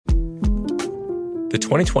The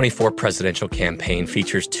 2024 presidential campaign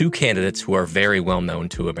features two candidates who are very well known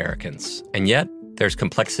to Americans. And yet, there's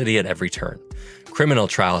complexity at every turn. Criminal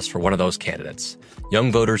trials for one of those candidates. Young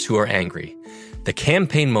voters who are angry. The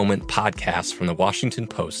Campaign Moment podcast from the Washington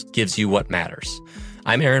Post gives you what matters.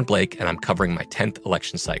 I'm Aaron Blake, and I'm covering my 10th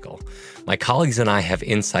election cycle. My colleagues and I have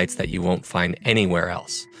insights that you won't find anywhere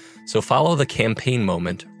else. So follow the Campaign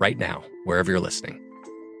Moment right now, wherever you're listening.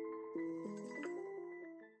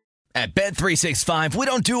 At Bet365, we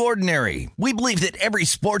don't do ordinary. We believe that every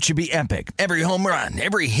sport should be epic. Every home run,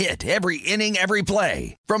 every hit, every inning, every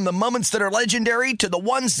play. From the moments that are legendary to the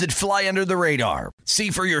ones that fly under the radar. See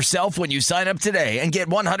for yourself when you sign up today and get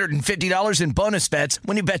 $150 in bonus bets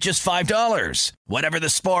when you bet just $5. Whatever the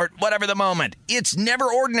sport, whatever the moment, it's never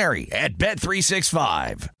ordinary at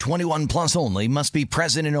Bet365. 21 plus only. Must be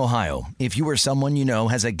present in Ohio. If you or someone you know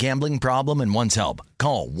has a gambling problem and wants help,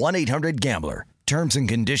 call 1-800-GAMBLER. Terms and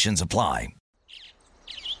conditions apply.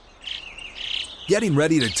 Getting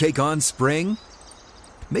ready to take on spring?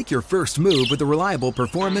 Make your first move with the reliable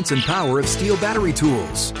performance and power of Steel battery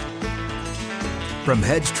tools. From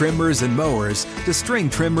hedge trimmers and mowers to string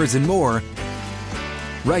trimmers and more,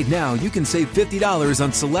 right now you can save $50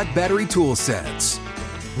 on select battery tool sets.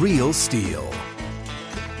 Real Steel.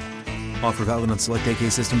 Offer valid on select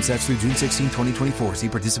AK system sets through June 16, 2024. See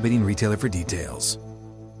participating retailer for details.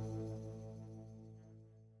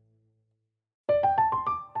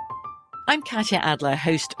 I'm Katya Adler,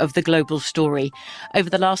 host of The Global Story. Over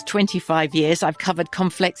the last 25 years, I've covered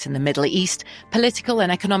conflicts in the Middle East, political and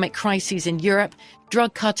economic crises in Europe,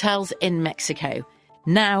 drug cartels in Mexico.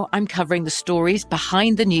 Now I'm covering the stories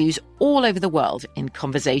behind the news all over the world in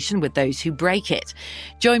conversation with those who break it.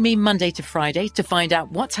 Join me Monday to Friday to find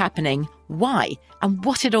out what's happening, why, and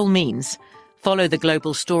what it all means. Follow The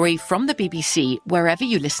Global Story from the BBC wherever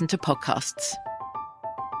you listen to podcasts.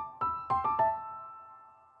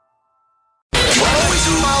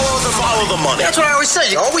 Follow the money. That's what I always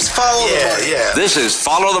say. You always follow the money. Yeah. This is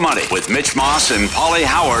Follow the Money with Mitch Moss and Paulie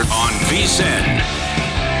Howard on VSiN.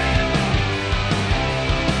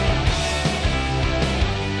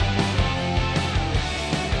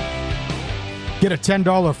 Get a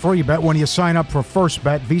 $10 free bet when you sign up for First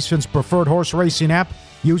Bet, VSiN's preferred horse racing app.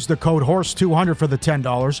 Use the code HORSE200 for the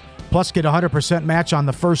 $10. Plus, get a 100% match on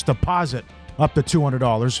the first deposit, up to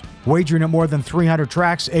 $200. Wagering at more than 300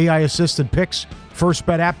 tracks, AI-assisted picks. First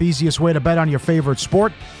Bet app, easiest way to bet on your favorite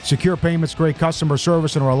sport. Secure payments, great customer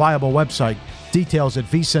service, and a reliable website. Details at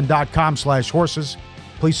vsin.com/horses.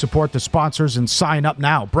 Please support the sponsors and sign up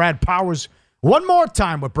now. Brad Powers, one more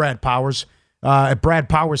time with Brad Powers. At Brad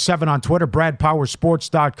Powers 7 on Twitter.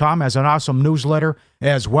 BradPowersports.com has an awesome newsletter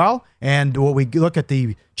as well. And when we look at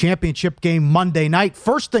the championship game Monday night,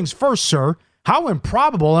 first things first, sir, how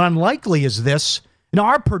improbable and unlikely is this? Now,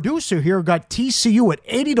 our producer here got TCU at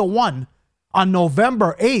 80-1 on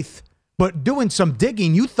November 8th, but doing some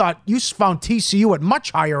digging, you found TCU at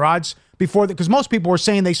much higher odds before, because most people were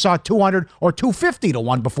saying they saw 200 or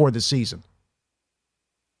 250-1 before the season.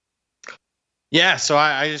 Yeah, so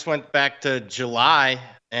I just went back to July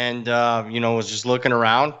and, was just looking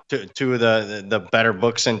around to two of the better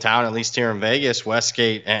books in town, at least here in Vegas,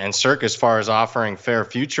 Westgate and Circa, as far as offering fair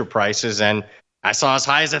future prices. And I saw as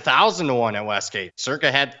high as 1,000-1 at Westgate.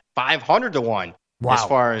 Circa had 500-1 as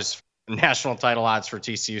far as national title odds for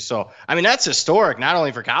TCU. So, I mean, that's historic, not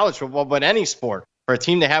only for college football, but any sport. For a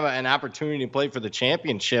team to have an opportunity to play for the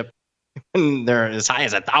championship, and they're as high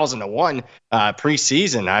as 1,000-1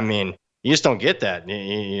 preseason. I mean, you just don't get that.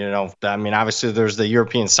 I mean, obviously there's the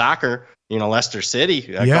European soccer, Leicester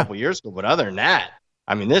City a couple years ago. But other than that,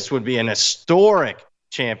 I mean, this would be an historic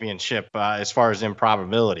championship as far as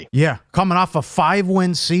improbability. Yeah, coming off a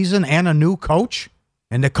 5-win season and a new coach,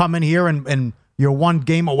 and to come in here and you're one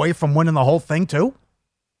game away from winning the whole thing too?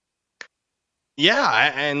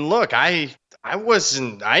 Yeah, and look, I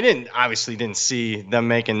didn't see them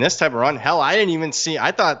making this type of run. Hell,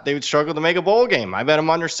 I thought they would struggle to make a bowl game. I bet them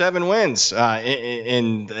under 7 wins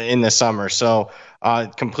in the summer. So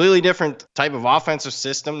completely different type of offensive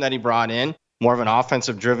system that he brought in, more of an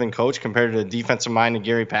offensive driven coach compared to the defensive minded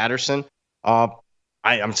Gary Patterson.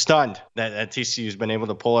 I'm stunned that TCU has been able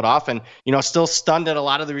to pull it off, and still stunned at a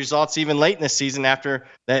lot of the results even late in the season after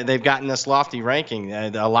they've gotten this lofty ranking.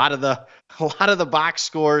 A lot of the box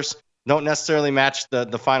scores don't necessarily match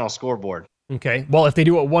the final scoreboard. Okay, well, if they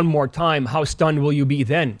do it one more time, how stunned will you be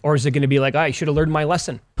then? Or is it going to be like, I should have learned my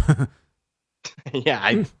lesson?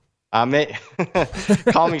 Yeah,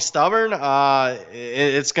 call me stubborn.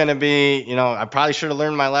 It's going to be, I probably should have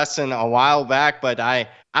learned my lesson a while back, but I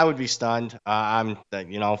would be stunned.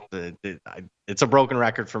 It's a broken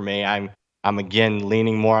record for me. I'm again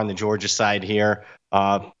leaning more on the Georgia side here.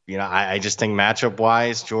 I just think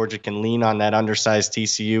matchup-wise, Georgia can lean on that undersized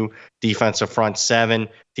TCU defensive front seven.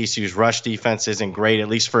 TCU's rush defense isn't great, at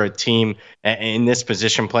least for a team in this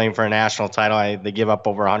position playing for a national title. They give up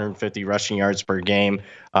over 150 rushing yards per game.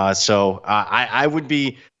 So I would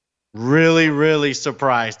be really, really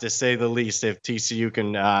surprised, to say the least, if TCU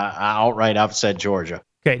can outright upset Georgia.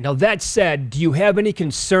 Okay, now that said, do you have any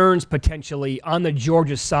concerns potentially on the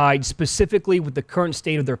Georgia side, specifically with the current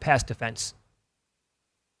state of their pass defense?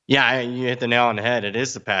 Yeah, you hit the nail on the head. It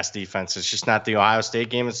is the pass defense. It's just not the Ohio State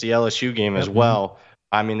game. It's the LSU game as well.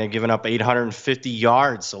 I mean, they've given up 850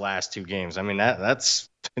 yards the last two games. I mean, that's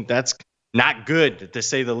not good, to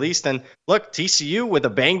say the least. And look, TCU with a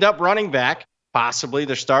banged-up running back, possibly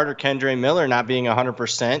their starter, Kendre Miller, not being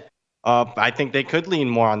 100%. I think they could lean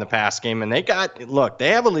more on the pass game. And they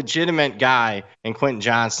have a legitimate guy in Quentin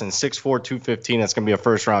Johnston, 6'4", 215. That's going to be a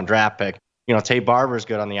first-round draft pick. Tay Barber's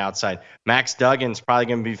good on the outside. Max Duggan's probably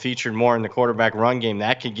going to be featured more in the quarterback run game.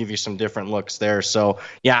 That could give you some different looks there. So,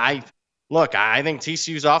 yeah, I think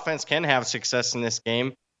TCU's offense can have success in this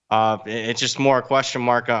game. It's just more a question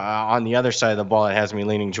mark on the other side of the ball that has me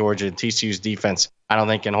leaning Georgia. TCU's defense, I don't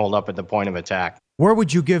think, can hold up at the point of attack. Where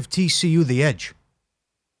would you give TCU the edge?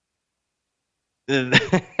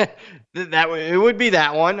 It would be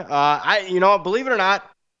that one. Believe it or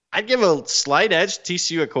not, I'd give a slight edge to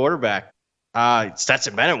TCU at quarterback.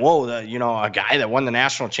 Stetson Bennett, a guy that won the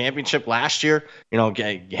national championship last year,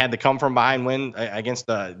 had the come from behind win against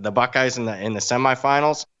the Buckeyes in the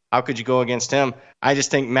semifinals. How could you go against him? I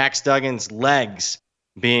just think Max Duggan's legs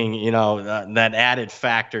being, that added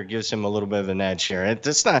factor gives him a little bit of an edge here.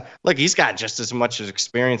 It's not, look, he's got just as much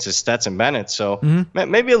experience as Stetson Bennett, so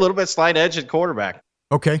maybe a little bit slight edge at quarterback.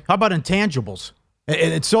 Okay. How about intangibles?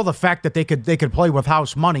 It's still the fact that they could play with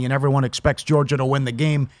house money, and everyone expects Georgia to win the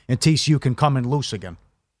game, and TCU can come in loose again.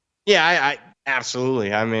 Yeah, I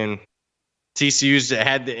absolutely. I mean, TCU's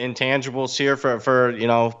had the intangibles here for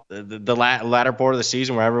the latter part of the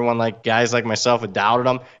season, where everyone, like guys like myself, had doubted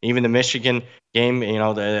them. Even the Michigan game,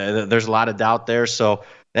 there's a lot of doubt there. So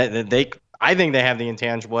I think they have the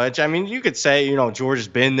intangible edge. I mean, you could say Georgia's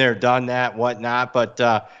been there, done that, whatnot, but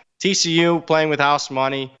TCU playing with house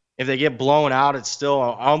money. If they get blown out, it's still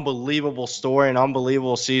an unbelievable story, an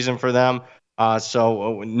unbelievable season for them.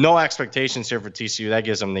 So no expectations here for TCU. That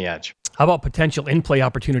gives them the edge. How about potential in-play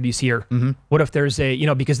opportunities here? Mm-hmm. What if there's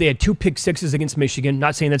because they had 2 pick sixes against Michigan,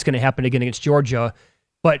 not saying that's going to happen again against Georgia,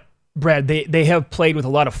 but Brad, they have played with a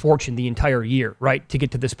lot of fortune the entire year, right, to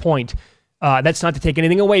get to this point. That's not to take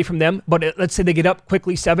anything away from them, but let's say they get up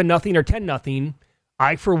quickly 7-0 or 10-0.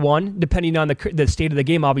 I, for one, depending on the state of the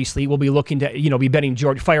game, obviously, will be looking to be betting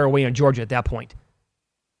Georgia, fire away on Georgia at that point.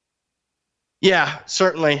 Yeah,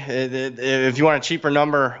 certainly. If you want a cheaper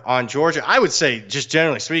number on Georgia, I would say, just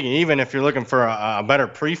generally speaking, even if you're looking for a better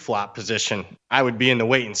pre-flop position, I would be in the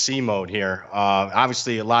wait-and-see mode here.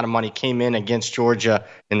 Obviously, a lot of money came in against Georgia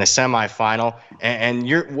in the semifinal, and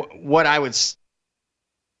what I would say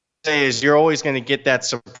is you're always going to get that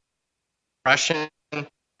suppression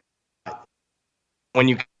when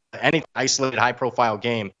you any isolated high-profile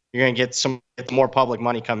game. You're going to get more public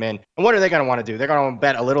money come in. And what are they going to want to do? They're going to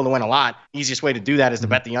bet a little to win a lot. Easiest way to do that is to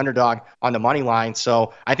bet the underdog on the money line.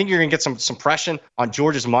 So I think you're going to get some suppression on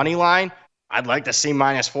Georgia's money line. I'd like to see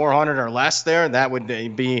minus 400 or less there. That would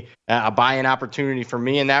be a buy-in opportunity for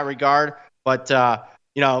me in that regard. But,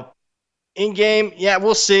 in game, yeah,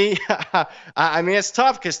 we'll see. I mean, it's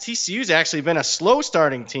tough because TCU's actually been a slow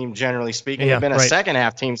starting team, generally speaking. They've been a second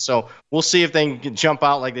half team. So we'll see if they can jump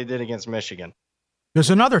out like they did against Michigan. There's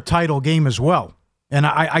another title game as well. And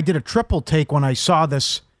I did a triple take when I saw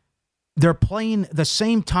this. They're playing the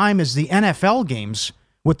same time as the NFL games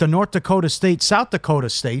with the North Dakota State, South Dakota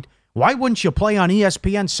State. Why wouldn't you play on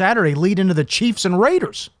ESPN Saturday, lead into the Chiefs and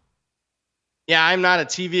Raiders? Yeah, I'm not a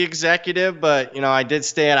TV executive, but, I did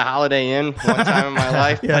stay at a Holiday Inn one time in my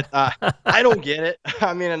life. Yeah. But I don't get it.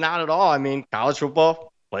 I mean, not at all. I mean, college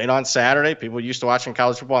football played on Saturday. People used to watching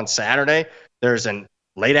college football on Saturday. There's an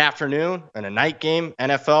late afternoon and a night game,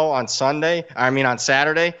 NFL on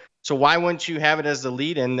Saturday. So why wouldn't you have it as the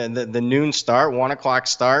lead in the noon start, 1 o'clock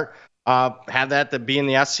start, have that to be in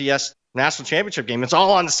the FCS national championship game? It's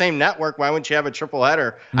all on the same network. Why wouldn't you have a triple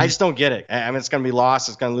header? I just don't get it. I mean, it's going to be lost.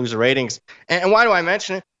 It's going to lose the ratings. And why do I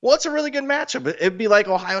mention it? Well, it's a really good matchup. It'd be like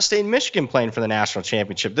Ohio State and Michigan playing for the national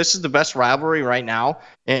championship. This is the best rivalry right now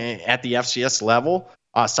at the FCS level.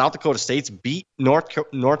 South Dakota State's beat North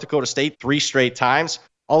Dakota State 3 straight times.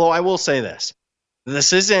 Although I will say this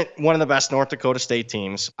isn't one of the best North Dakota State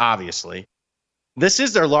teams, obviously. This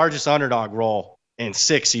is their largest underdog role in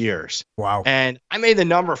 6 years. Wow. And I made the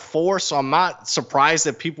number 4, so I'm not surprised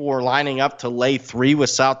that people were lining up to lay 3 with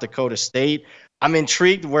South Dakota State. I'm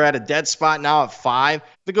intrigued. We're at a dead spot now at 5. If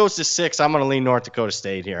it goes to 6, I'm going to lean North Dakota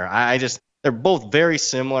State here. They're both very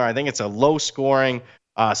similar. I think it's a low-scoring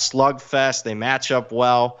slugfest. They match up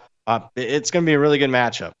well. It's going to be a really good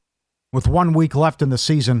matchup. With 1 week left in the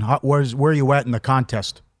season, where are you at in the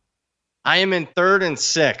contest? I am in 3rd and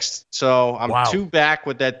 6th, so I'm Wow. 2 back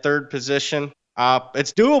with that 3rd position.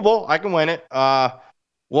 It's doable. I can win it.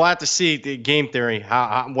 We'll have to see the game theory,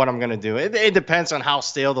 what I'm going to do. It depends on how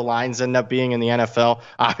stale the lines end up being in the NFL.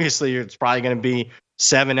 Obviously, it's probably going to be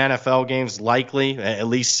 7 NFL games, likely, at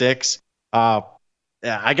least 6. I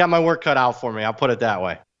got my work cut out for me. I'll put it that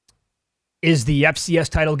way. Is the FCS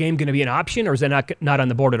title game going to be an option, or is that not on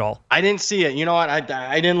the board at all? I didn't see it. You know what? I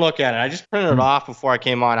didn't look at it. I just printed it off before I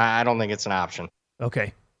came on. I don't think it's an option.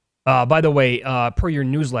 Okay. By the way, per your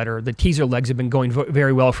newsletter, the teaser legs have been going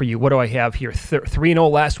very well for you. What do I have here? 3-0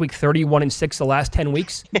 last week, 31-6 the last 10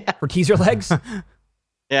 weeks for teaser legs?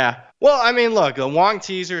 Yeah. Well, I mean, look, the Wong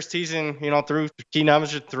teasers teasing, through key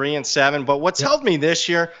numbers of 3 and 7. But what's helped me this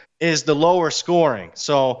year is the lower scoring.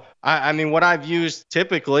 So, I mean, what I've used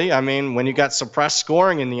typically, when you got suppressed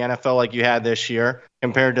scoring in the NFL like you had this year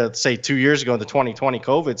compared to, say, 2 years ago, the 2020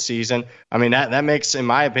 COVID season, that makes, in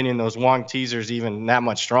my opinion, those Wong teasers even that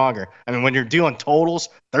much stronger. When you're doing totals,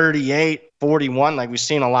 38, 41, like we've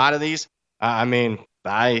seen a lot of these,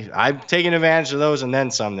 I've taken advantage of those and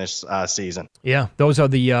then some this season. Yeah, those are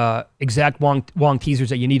the exact Wong teasers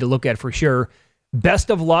that you need to look at for sure. Best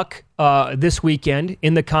of luck this weekend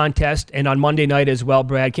in the contest and on Monday night as well,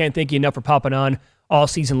 Brad. Can't thank you enough for popping on all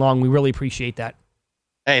season long. We really appreciate that.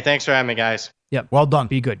 Hey, thanks for having me, guys. Yep. Well done.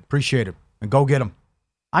 Be good. Appreciate it. And go get them.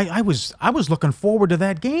 I was looking forward to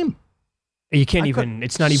that game. You can't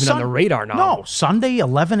it's not even on the radar now. No, Sunday,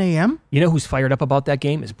 11 a.m.? You know who's fired up about that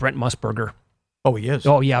game? Is Brent Musburger. Oh, he is?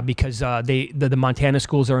 Oh, yeah, because the Montana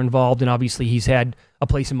schools are involved, and obviously he's had a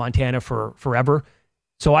place in Montana for forever.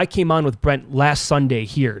 So I came on with Brent last Sunday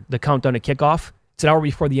here, the countdown to kickoff. It's an hour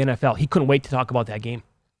before the NFL. He couldn't wait to talk about that game.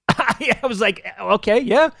 I was like, okay,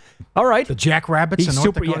 yeah, all right. The Jackrabbits in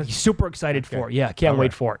North Dakota? Yeah, he's super excited for it. Yeah, can't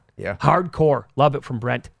wait for it. Yeah. Hardcore. Love it from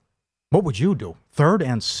Brent. What would you do? 3rd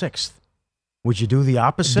and 6th? Would you do the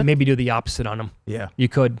opposite? Maybe do the opposite on him. Yeah. You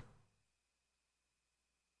could.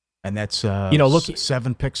 And that's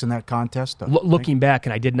 7 picks in that contest? Looking back,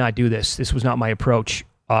 and I did not do this. This was not my approach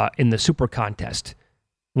in the Super Contest.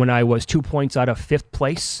 When I was 2 points out of 5th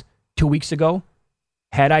place 2 weeks ago,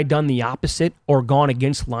 had I done the opposite or gone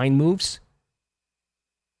against line moves,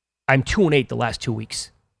 I'm 2-8 the last 2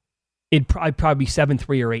 weeks. I'd probably be 7-3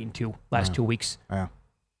 or 8-2 last 2 weeks. Yeah.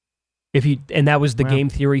 And that was the game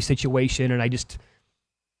theory situation, and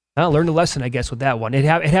I learned a lesson, I guess, with that one. It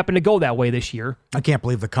happened to go that way this year. I can't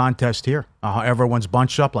believe the contest here. Everyone's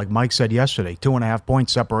bunched up, like Mike said yesterday. 2.5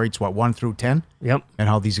 points separates, 1 through 10? Yep. And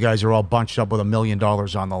how these guys are all bunched up with $1 million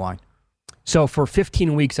on the line. So for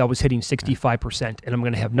 15 weeks, I was hitting 65%, and I'm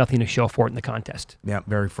going to have nothing to show for it in the contest. Yeah,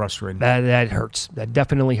 very frustrating. That hurts. That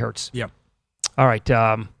definitely hurts. Yep. All right,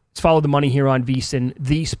 let's follow the money here on VSiN,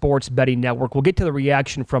 the Sports Betting Network. We'll get to the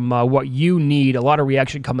reaction from what you need. A lot of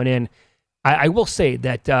reaction coming in. I will say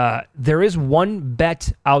that there is one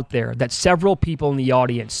bet out there that several people in the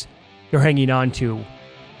audience are hanging on to.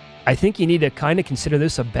 I think you need to kind of consider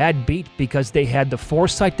this a bad beat because they had the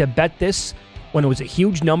foresight to bet this when it was a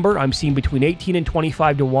huge number. I'm seeing between 18 and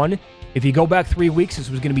 25 to 1. If you go back 3 weeks, this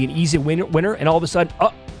was going to be an easy winner, and all of a sudden,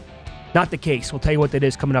 not the case. We'll tell you what that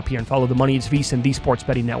is coming up here and follow the money. It's VSiN, the Sports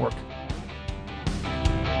Betting Network.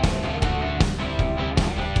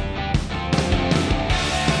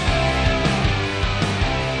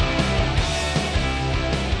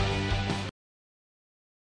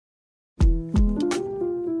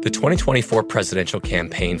 The 2024 presidential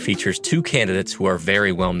campaign features 2 candidates who are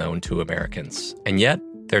very well known to Americans. And yet,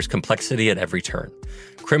 there's complexity at every turn.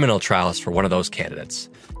 Criminal trials for one of those candidates.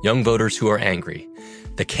 Young voters who are angry.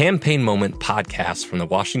 The Campaign Moment podcast from the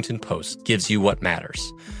Washington Post gives you what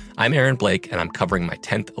matters. I'm Aaron Blake, and I'm covering my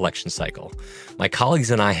 10th election cycle. My colleagues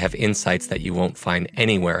and I have insights that you won't find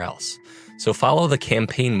anywhere else. So follow the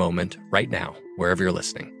Campaign Moment right now, wherever you're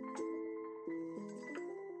listening.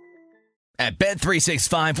 At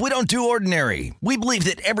Bet365, we don't do ordinary. We believe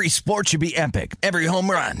that every sport should be epic. Every home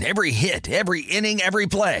run, every hit, every inning, every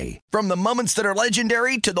play. From the moments that are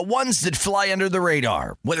legendary to the ones that fly under the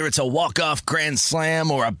radar. Whether it's a walk-off grand slam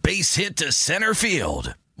or a base hit to center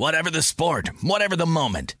field. Whatever the sport, whatever the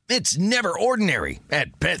moment. It's never ordinary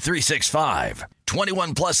at Bet365.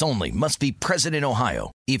 21 plus only. Must be present in Ohio.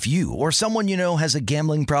 If you or someone you know has a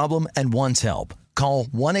gambling problem and wants help, Call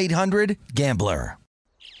 1-800-GAMBLER.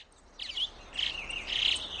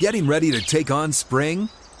 Getting ready to take on spring?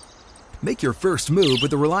 Make your first move with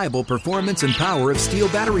the reliable performance and power of Steel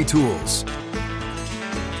battery tools.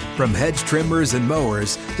 From hedge trimmers and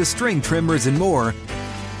mowers to string trimmers and more,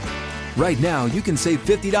 right now you can save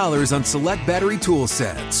 $50 on select battery tool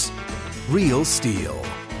sets. Real Steel.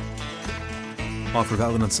 Offer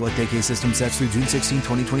valid on select AK system sets through June 16,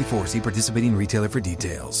 2024. See participating retailer for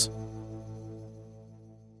details.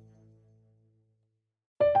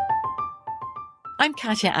 I'm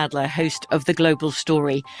Katya Adler, host of The Global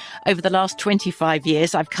Story. Over the last 25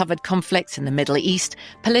 years, I've covered conflicts in the Middle East,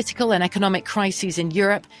 political and economic crises in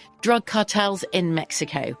Europe, drug cartels in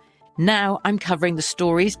Mexico. Now I'm covering the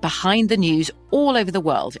stories behind the news all over the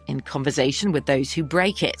world in conversation with those who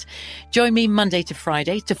break it. Join me Monday to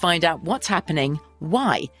Friday to find out what's happening,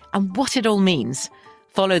 why, and what it all means.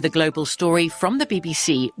 Follow The Global Story from the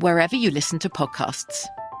BBC wherever you listen to podcasts.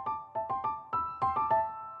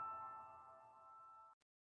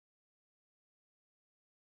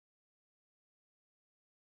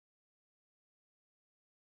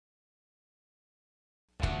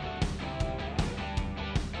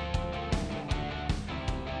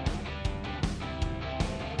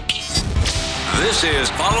 This is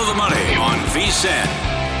Follow the Money on VSiN.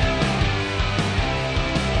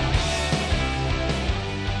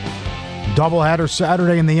 Doubleheader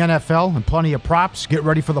Saturday in the NFL and plenty of props. Get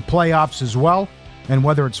ready for the playoffs as well. And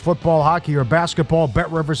whether it's football, hockey, or basketball,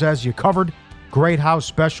 BetRivers has you covered. Great house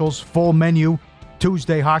specials, full menu.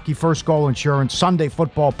 Tuesday hockey first goal insurance, Sunday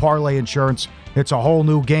football parlay insurance. It's a whole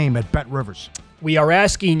new game at BetRivers. We are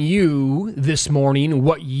asking you this morning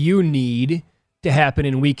what you need to happen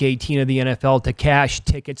in Week 18 of the NFL to cash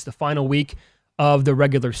tickets, the final week of the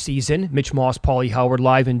regular season. Mitch Moss, Paulie Howard,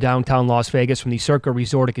 live in downtown Las Vegas from the Circa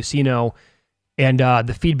Resort and Casino. And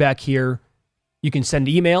the feedback here, you can send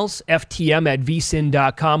emails,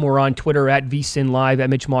 ftm@vsin.com. We're on Twitter at vsinlive, at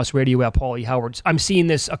Mitch Moss Radio, at Paulie Howard. I'm seeing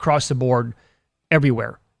this across the board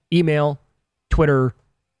everywhere. Email, Twitter,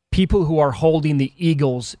 people who are holding the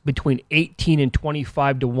Eagles between 18 and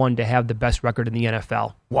 25 to 1 to have the best record in the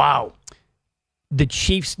NFL. Wow. The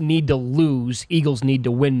Chiefs need to lose. Eagles need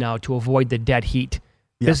to win now to avoid the dead heat.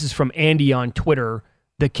 Yeah. This is from Andy on Twitter.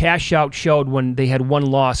 The cash out showed when they had one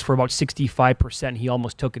loss for about 65%. He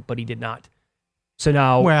almost took it, but he did not. So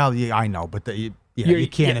now... Well, yeah, I know, but you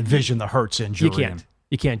can't envision the Hurts injury.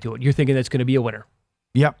 You can't do it. You're thinking that's going to be a winner.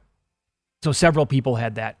 Yep. So several people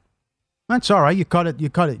had that. That's all right. You cut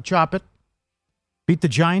it, chop it. Beat the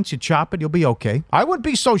Giants, you chop it, you'll be okay. I wouldn't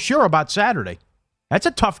be so sure about Saturday. That's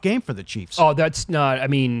a tough game for the Chiefs. Oh, that's not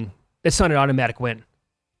an automatic win.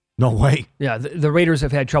 No way. Yeah, the Raiders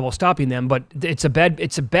have had trouble stopping them, but it's a bad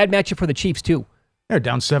matchup for the Chiefs, too. They're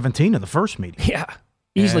down 17 in the first meeting. Yeah,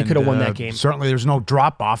 easily could have won that game. Certainly there's no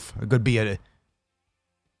drop-off. It could be a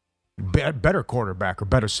better quarterback or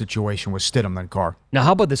better situation with Stidham than Carr. Now,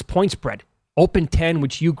 how about this point spread? Open 10,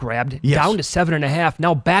 which you grabbed, down to 7.5,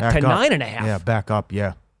 now back to 9.5. Yeah, back up,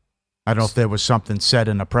 yeah. I don't know if there was something said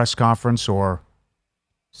in a press conference or...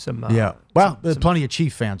 There's plenty of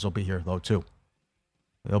Chief fans will be here, though, too.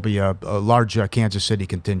 There'll be a large Kansas City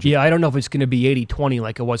contingent. Yeah, I don't know if it's going to be 80-20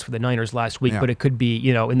 like it was for the Niners last week, but it could be,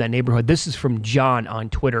 in that neighborhood. This is from John on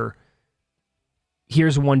Twitter.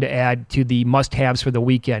 Here's one to add to the must-haves for the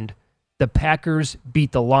weekend. The Packers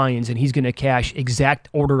beat the Lions, and he's going to cash exact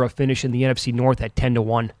order of finish in the NFC North at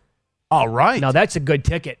 10-1. All right. Now, that's a good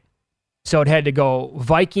ticket. So it had to go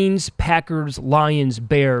Vikings, Packers, Lions,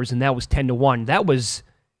 Bears, and that was 10-1. That was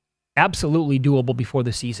absolutely doable before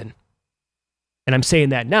the season. And I'm saying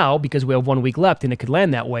that now because we have 1 week left and it could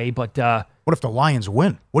land that way, but... what if the Lions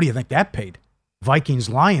win? What do you think that paid? Vikings,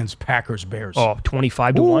 Lions, Packers, Bears. Oh,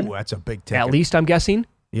 25-1. Ooh, that's a big ticket. At least, I'm guessing.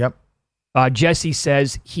 Yep. Jesse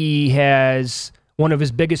says he has one of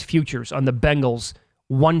his biggest futures on the Bengals,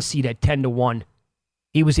 1 seed at 10-1.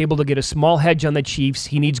 He was able to get a small hedge on the Chiefs.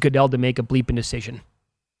 He needs Goodell to make a bleeping decision.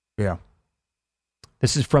 Yeah.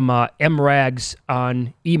 This is from M. Rags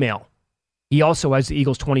on email. He also has the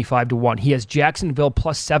Eagles 25-1. He has Jacksonville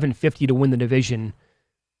plus 750 to win the division.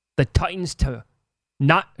 The Titans to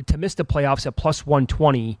miss the playoffs at plus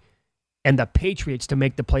 120, and the Patriots to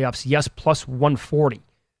make the playoffs, yes, plus 140.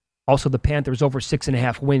 Also, the Panthers over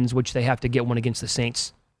 6.5 wins, which they have to get one against the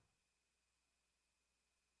Saints.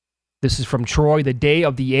 This is from Troy, the day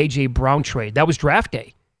of the A.J. Brown trade. That was draft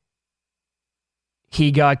day.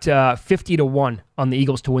 He got 50-1 on the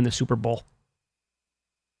Eagles to win the Super Bowl.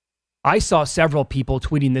 I saw several people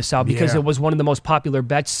tweeting this out because it was one of the most popular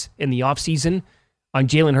bets in the offseason on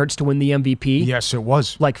Jalen Hurts to win the MVP. Yes, it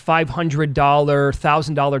was. Like $500,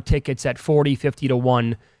 $1,000 tickets at 40,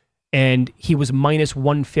 50-1. and he was minus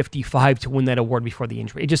 155 to win that award before the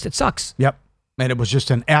injury. It sucks. Yep. And it was just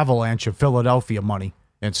an avalanche of Philadelphia money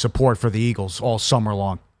and support for the Eagles all summer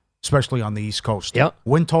long, especially on the East Coast. Yep.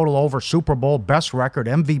 Win total over, Super Bowl, best record,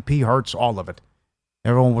 MVP, Hurts, all of it.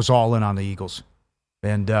 Everyone was all in on the Eagles.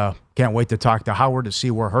 And can't wait to talk to Howard to see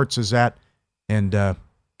where Hurts is at and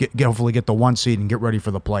hopefully get the 1 seed and get ready for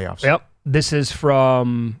the playoffs. Yep. This is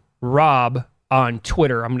from Rob on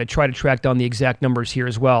Twitter. I'm going to try to track down the exact numbers here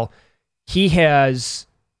as well. He has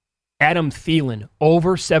Adam Thielen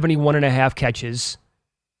over 71.5 catches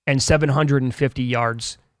and 750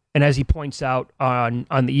 yards. And as he points out on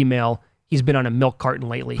the email, he's been on a milk carton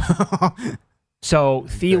lately. So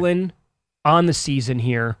Thielen on the season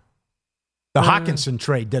here. The Hawkinson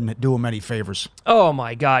trade didn't do him any favors. Oh,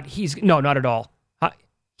 my God. No, not at all.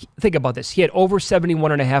 Think about this. He had over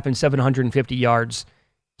 71.5 and 750 yards.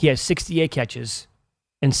 He has 68 catches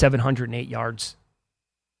and 708 yards.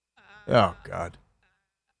 Oh, God.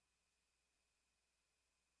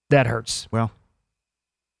 That hurts. Well,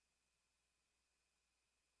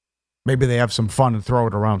 maybe they have some fun and throw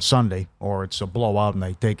it around Sunday, or it's a blowout and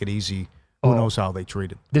they take it easy. Who knows how they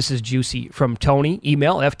treat it? This is juicy. From Tony,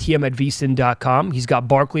 email ftm@vsin.com. He's got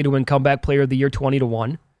Barkley to win Comeback Player of the Year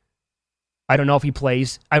 20-1. I don't know if he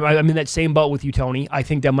plays. I'm in that same boat with you, Tony. I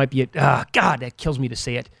think that might be it. God, that kills me to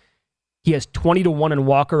say it. He has 20-1 in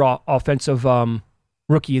Walker, Offensive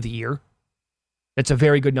Rookie of the Year. That's a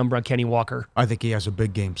very good number on Kenny Walker. I think he has a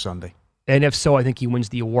big game Sunday. And if so, I think he wins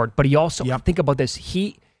the award. But he also, think about this,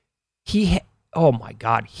 oh my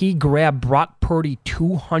God, he grabbed Brock Purdy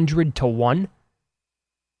 200-1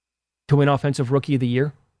 to win Offensive Rookie of the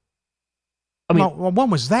Year. I mean, well, when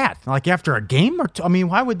was that? Like after a game or two? I mean,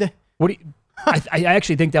 why would they? I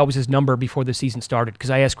actually think that was his number before the season started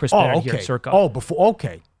because I asked Chris Ballard here at Circa. Oh, before,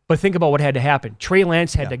 okay. But think about what had to happen. Trey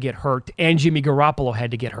Lance had to get hurt, and Jimmy Garoppolo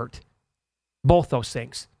had to get hurt. Both those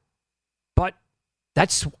things. But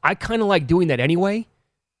I kind of like doing that anyway.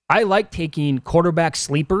 I like taking quarterback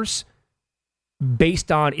sleepers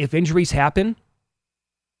based on if injuries happen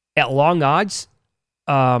at long odds.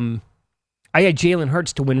 I had Jalen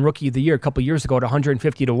Hurts to win Rookie of the Year a couple years ago at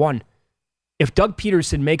 150-1. If Doug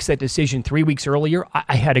Peterson makes that decision 3 weeks earlier,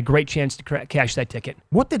 I had a great chance to cash that ticket.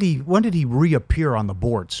 When did he reappear on the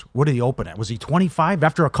boards? What did he open at? Was he 25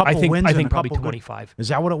 after a couple wins? I think probably 25. Is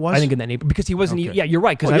that what it was? I think in that neighborhood. Because he wasn't, yeah, you're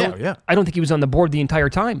right. Because I don't think he was on the board the entire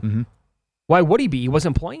time. Mm-hmm. Why would he be? He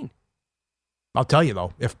wasn't playing. I'll tell you,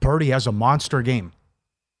 though, if Purdy has a monster game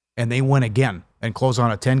and they win again and close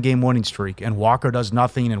on a 10-game winning streak and Walker does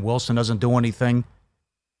nothing and Wilson doesn't do anything,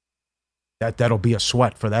 that'll be a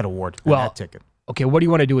sweat for that award and that ticket. Okay, what do you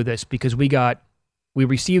want to do with this? Because we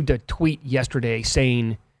received a tweet yesterday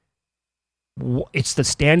saying it's the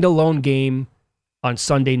standalone game on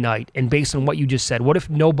Sunday night. And based on what you just said, what if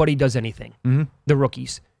nobody does anything, the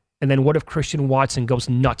rookies? And then what if Christian Watson goes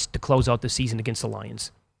nuts to close out the season against the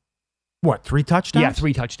Lions? What, 3 touchdowns? Yeah,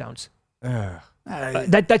 3 touchdowns.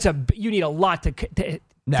 You need a lot to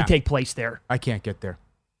take place there. I can't get there.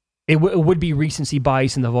 It would be recency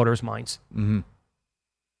bias in the voters' minds. Mm-hmm.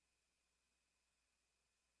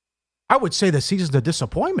 I would say the season's a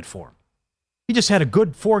disappointment for him. He just had a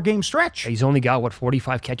good 4-game stretch. He's only got,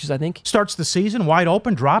 45 catches, I think? Starts the season wide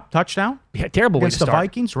open, drop, touchdown. Yeah, terrible way to start. Against the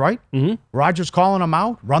Vikings, right? Mm-hmm. Rodgers calling him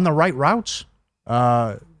out, run the right routes,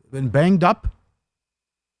 been banged up.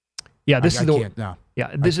 Yeah, this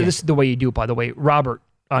is the way you do it, by the way. Robert,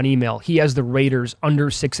 on email, he has the Raiders under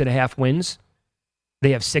 6.5 wins.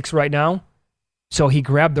 They have 6 right now. So he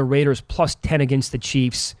grabbed the Raiders plus 10 against the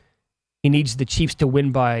Chiefs. He needs the Chiefs to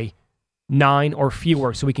win by 9 or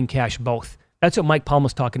fewer so we can cash both. That's what Mike Palm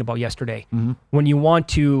was talking about yesterday. Mm-hmm. When you want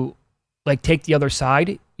to take the other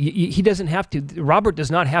side, he doesn't have to. Robert does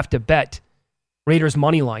not have to bet Raiders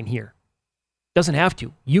money line here. Doesn't have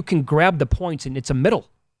to. You can grab the points and it's a middle.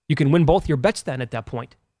 You can win both your bets then at that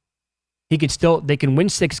point. They can win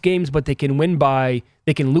 6 games, but they can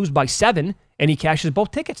lose by 7, and he cashes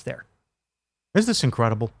both tickets there. Isn't this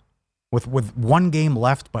incredible? With 1 game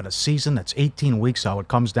left, but a season that's 18 weeks, how it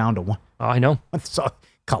comes down to 1. Oh, I know. So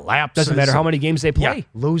collapse. Doesn't matter how many games they play. Yeah,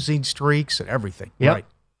 losing streaks and everything. Yep. Right.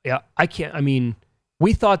 Yeah.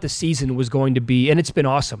 We thought the season was going to be, and it's been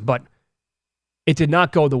awesome, but it did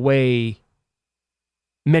not go the way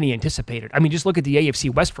many anticipated. Just look at the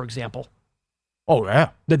AFC West, for example. Oh, yeah.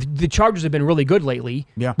 The Chargers have been really good lately,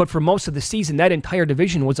 but for most of the season, that entire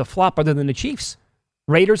division was a flop other than the Chiefs.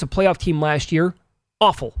 Raiders, a playoff team last year,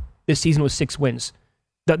 awful. This season was 6 wins.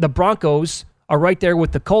 The Broncos are right there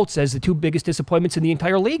with the Colts as the 2 biggest disappointments in the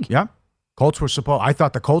entire league. Yeah. Colts were I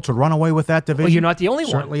thought the Colts would run away with that division. Well, you're not the only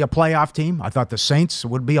one. Certainly a playoff team. I thought the Saints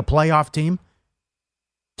would be a playoff team.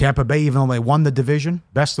 Tampa Bay, even though they won the division,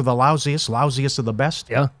 best of the lousiest of the best.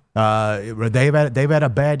 Yeah. They've had a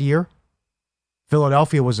bad year.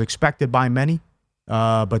 Philadelphia was expected by many, but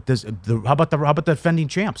how about the defending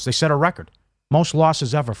champs? They set a record, most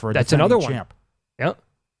losses ever for a defending champ. Yeah. I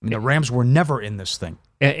mean, the Rams were never in this thing.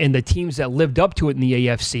 And the teams that lived up to it in the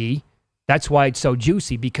AFC, that's why it's so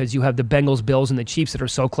juicy, because you have the Bengals, Bills, and the Chiefs that are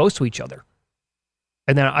so close to each other.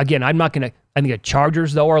 And then, again, I think the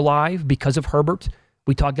Chargers, though, are live because of Herbert.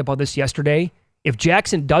 We talked about this yesterday. If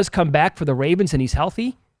Jackson does come back for the Ravens and he's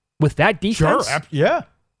healthy, with that defense,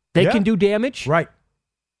 they can do damage. Right.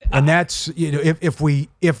 And that's,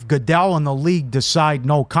 if Goodell and the league decide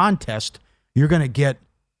no contest, you're going to get,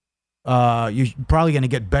 you're probably going to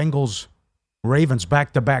get Bengals, Ravens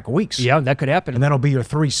back-to-back weeks. Yeah, that could happen. And that'll be your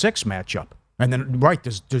 3-6 matchup. And then,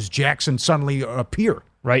 does Jackson suddenly appear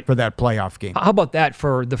for that playoff game? How about that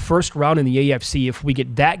for the first round in the AFC? If we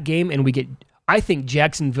get that game and I think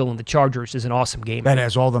Jacksonville and the Chargers is an awesome game. That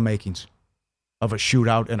has all the makings of a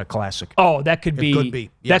shootout and a classic. Oh, that could be.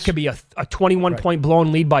 Yes. That could be a 21-point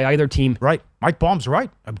blown lead by either team. Right. Mike Baum's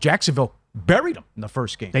right. Jacksonville buried them in the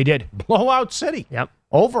first game. They did. Blowout city. Yep.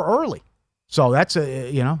 Over early. So that's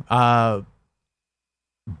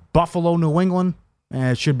Buffalo, New England.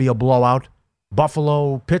 It should be a blowout.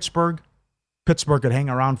 Buffalo, Pittsburgh. Pittsburgh could hang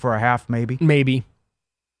around for a half, maybe. Maybe.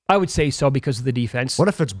 I would say so because of the defense. What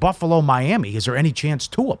if it's Buffalo, Miami? Is there any chance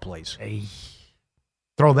Tua plays? Hey.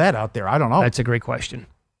 Throw that out there. I don't know. That's a great question.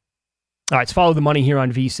 All right, it's Follow the Money here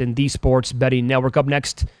on VSiN, the Sports Betting Network. Up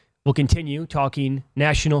next, we'll continue talking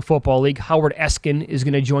National Football League. Howard Eskin is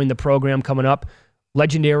going to join the program coming up.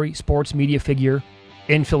 Legendary sports media figure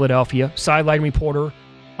in Philadelphia. Sideline reporter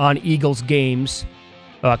on Eagles games.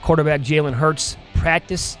 Quarterback Jalen Hurts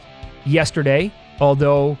practiced yesterday,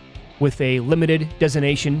 although with a limited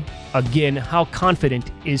designation. Again, how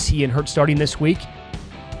confident is he in Hurts starting this week?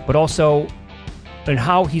 But also, and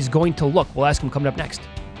how he's going to look. We'll ask him coming up next.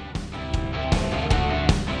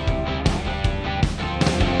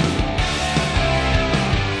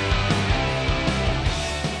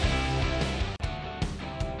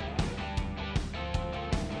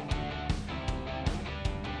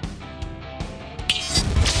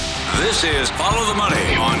 This is Follow the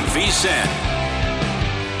Money on VSiN.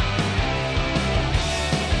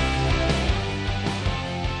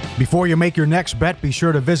 Before you make your next bet, be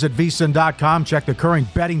sure to visit VSiN.com. Check the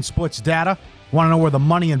current betting splits data. Want to know where the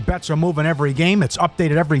money and bets are moving every game? It's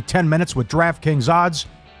updated every 10 minutes with DraftKings odds.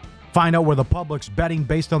 Find out where the public's betting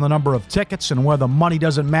based on the number of tickets and where the money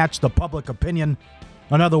doesn't match the public opinion.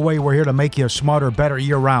 Another way we're here to make you a smarter, better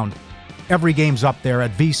year-round. Every game's up there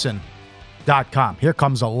at VSiN.com. Here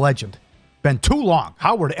comes a legend. Been too long.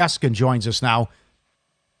 Howard Eskin joins us now.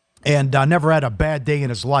 And never had a bad day in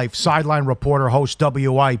his life. Sideline reporter, host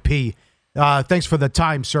WIP. Thanks for the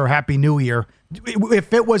time, sir. Happy New Year.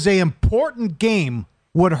 If it was an important game,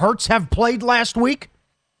 would Hurts have played last week?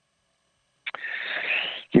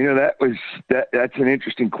 That's an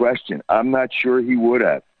interesting question. I'm not sure he would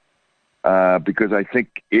have, because I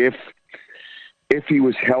think if he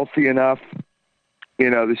was healthy enough,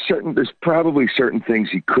 there's probably certain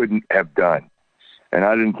things he couldn't have done, and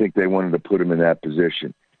I didn't think they wanted to put him in that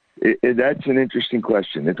position. That's an interesting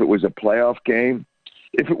question. If it was a playoff game,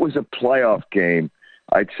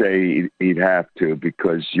 I'd say he'd have to,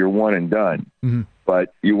 because you're one and done. Mm-hmm.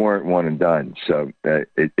 But you weren't one and done, so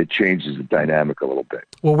it changes the dynamic a little bit.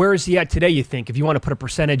 Well, where is he at today, you think, if you want to put a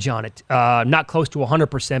percentage on it? Not close to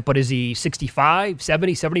 100%, but is he 65,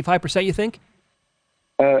 70, 75%, you think?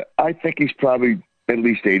 I think he's probably at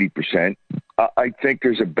least 80%. I think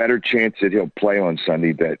there's a better chance that he'll play on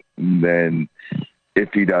Sunday than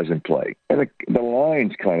if he doesn't play. And the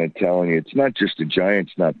line's kind of telling you it's not just the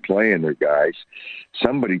Giants not playing their guys.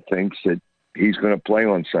 Somebody thinks that he's going to play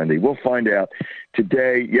on Sunday. We'll find out.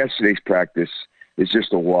 Yesterday's practice is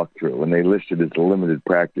just a walkthrough, and they listed as a limited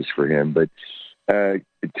practice for him. But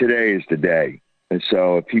today is the day. And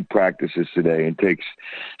so if he practices today and takes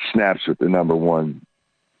snaps with the number one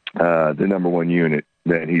unit,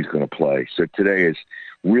 then he's going to play. So today is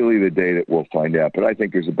really the day that we'll find out. But I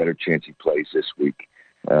think there's a better chance he plays this week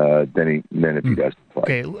than if he doesn't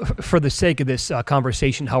play. Okay, for the sake of this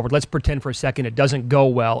conversation, Howard, let's pretend for a second it doesn't go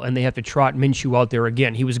well and they have to trot Minshew out there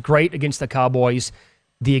again. He was great against the Cowboys,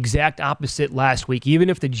 the exact opposite last week. Even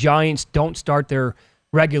if the Giants don't start their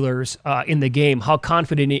regulars in the game, how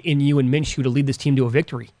confident in you and Minshew to lead this team to a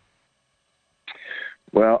victory?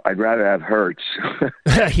 Well, I'd rather have Hurts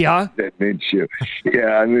yeah? than Minshew.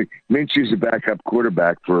 Yeah, I mean, Minshew's a backup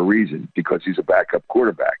quarterback for a reason, because he's a backup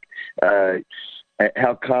quarterback.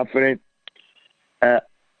 How confident?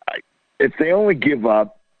 If they only give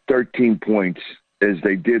up 13 points as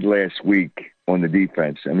they did last week on the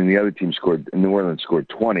defense. I mean, the other team New Orleans scored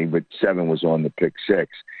 20, but 7 was on the pick 6.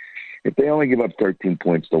 If they only give up 13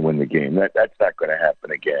 points, they'll win the game. That's not going to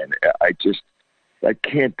happen again. That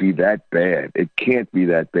can't be that bad. It can't be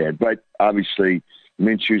that bad. But obviously,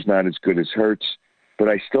 Minshew's not as good as Hurts, but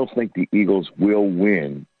I still think the Eagles will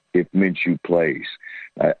win if Minshew plays.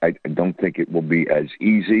 I don't think it will be as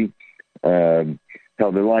easy. Hell,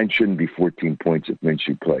 the line shouldn't be 14 points if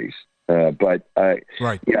Minshew plays. But I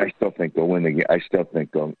still think they'll win the game. I still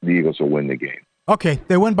think the Eagles will win the game. Okay,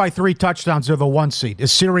 they win by 3 touchdowns. They're the 1 seed.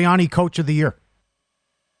 Is Sirianni Coach of the Year?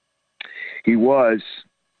 He was.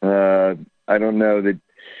 I don't know that.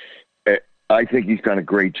 I think he's done a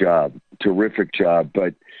great job, terrific job.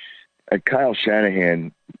 But Kyle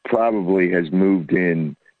Shanahan probably has moved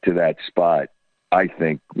in to that spot. I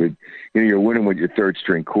think you're winning with your third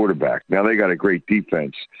string quarterback. Now they got a great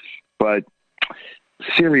defense, but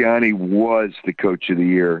Sirianni was the Coach of the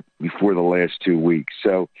Year before the last 2 weeks.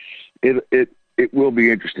 So it will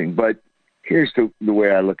be interesting. But here's the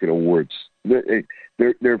way I look at awards.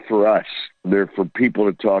 They're for us. They're for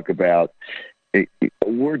people to talk about.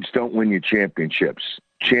 Awards don't win you championships.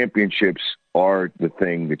 Championships are the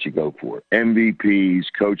thing that you go for. MVPs,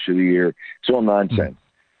 Coach of the Year, it's all nonsense.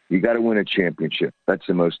 You got to win a championship. That's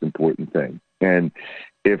the most important thing. And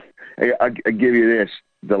if I give you this,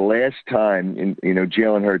 the last time,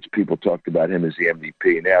 Jalen Hurts, people talked about him as the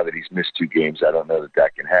MVP. Now that he's missed 2 games, I don't know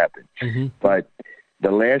that can happen. Mm-hmm. But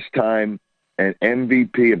the last time an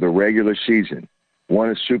MVP of the regular season won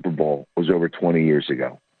a Super Bowl was over 20 years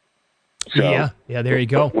ago. So yeah, there you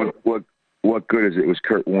go. What good is it? It was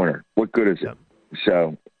Kurt Warner. What good is it?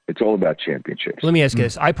 So it's all about championships. Let me ask you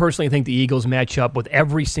this. I personally think the Eagles match up with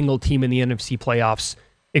every single team in the NFC playoffs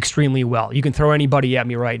extremely well. You can throw anybody at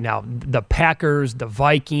me right now. The Packers, the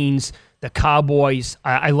Vikings, the Cowboys.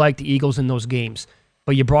 I like the Eagles in those games.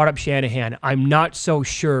 But you brought up Shanahan. I'm not so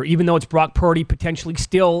sure, even though it's Brock Purdy potentially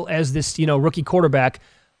still as this rookie quarterback,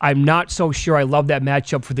 I'm not so sure I love that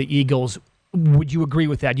matchup for the Eagles. Would you agree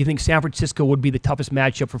with that? Do you think San Francisco would be the toughest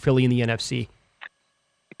matchup for Philly in the NFC?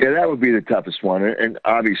 Yeah, that would be the toughest one. And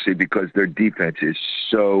obviously because their defense is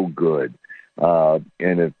so good. And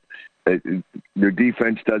if their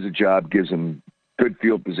defense does a job, gives them good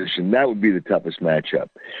field position, that would be the toughest matchup.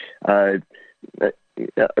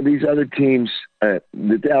 These other teams,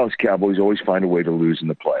 the Dallas Cowboys always find a way to lose in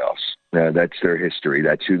the playoffs. That's their history.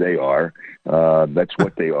 That's who they are. That's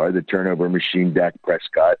what they are. The turnover machine, Dak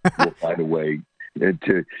Prescott, will find a way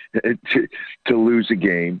to lose a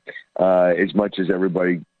game. As much as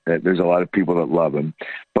everybody, there's a lot of people that love him,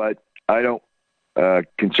 but I don't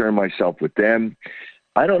concern myself with them.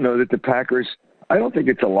 I don't know that the Packers. I don't think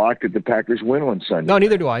it's a lock that the Packers win on Sunday. No,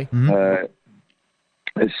 neither do I.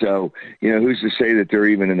 So, who's to say that they're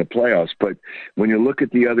even in the playoffs? But when you look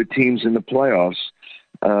at the other teams in the playoffs,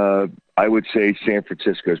 I would say San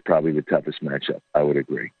Francisco is probably the toughest matchup. I would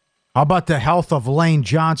agree. How about the health of Lane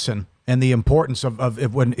Johnson and the importance of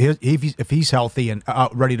if he's healthy and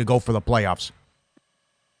ready to go for the playoffs?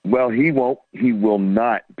 Well, he won't. He will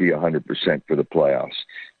not be 100% for the playoffs.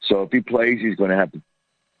 So if he plays, he's going to have to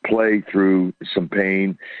play through some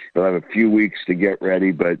pain. He'll have a few weeks to get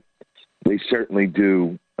ready, but they certainly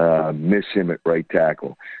do miss him at right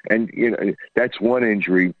tackle. And, that's one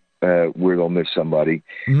injury where they'll miss somebody.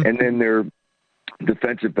 Mm-hmm. And then their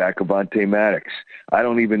defensive back, Avonte Maddox. I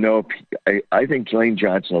don't even know if I think Lane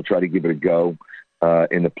Johnson will try to give it a go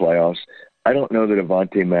in the playoffs. I don't know that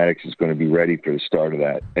Avonte Maddox is going to be ready for the start of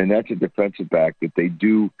that. And that's a defensive back that they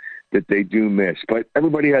do miss. But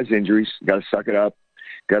everybody has injuries. Got to suck it up.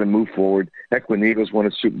 Got to move forward. Heck, when the Eagles won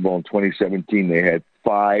a Super Bowl in 2017, they had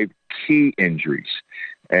 5 key injuries,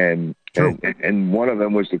 and one of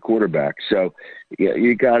them was the quarterback. So yeah,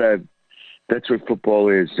 you gotta. That's what football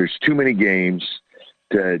is. There's too many games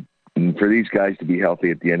for these guys to be healthy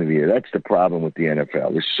at the end of the year. That's the problem with the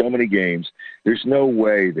NFL. There's so many games. There's no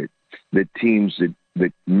way that teams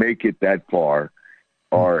that make it that far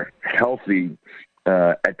are healthy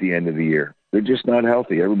at the end of the year. They're just not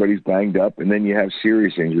healthy. Everybody's banged up, and then you have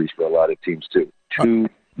serious injuries for a lot of teams too. Too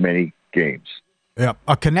many games. Yeah,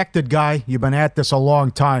 a connected guy. You've been at this a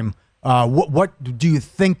long time. What do you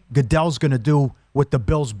think Goodell's going to do with the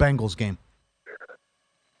Bills-Bengals game?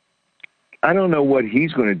 I don't know what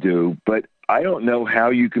he's going to do, but I don't know how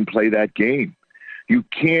you can play that game. You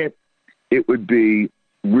can't. It would be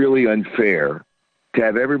really unfair to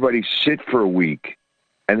have everybody sit for a week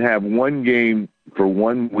and have one game for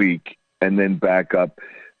 1 week and then back up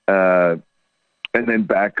the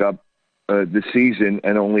season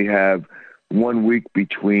and only have 1 week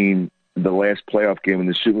between the last playoff game and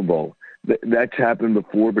the Super Bowl. That's happened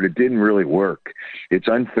before, but it didn't really work. It's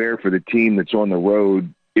unfair for the team that's on the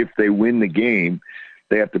road. If they win the game,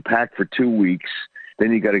 they have to pack for 2 weeks.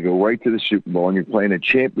 Then you got to go right to the Super Bowl, and you're playing a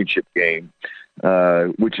championship game,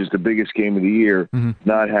 which is the biggest game of the year,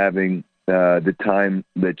 not having the time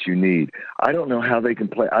that you need. I don't know how they can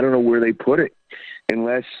play. I don't know where they put it,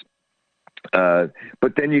 unless.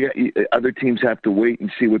 But then other teams have to wait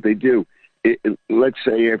and see what they do. Let's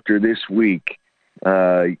say after this week,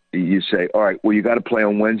 you say, all right, well, you got to play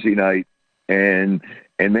on Wednesday night, and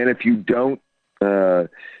then if you don't,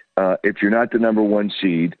 if you're not the number one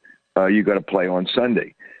seed, you got to play on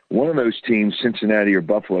Sunday. One of those teams, Cincinnati or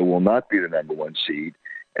Buffalo, will not be the number one seed,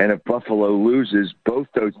 and if Buffalo loses, both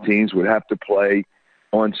those teams would have to play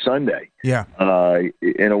on Sunday. Yeah.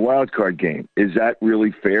 In a wild card game. Is that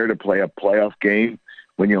really fair to play a playoff game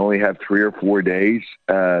when you only have 3 or 4 days,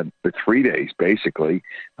 or 3 days basically?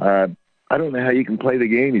 I don't know how you can play the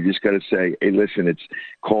game. You just got to say, hey, listen,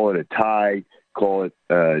 call it a tie, call it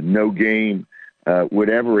no game,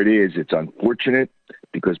 whatever it is. It's unfortunate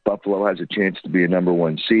because Buffalo has a chance to be a number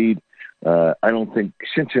one seed. I don't think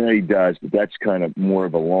Cincinnati does, but that's kind of more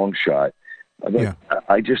of a long shot. Yeah.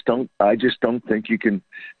 I just don't think you can.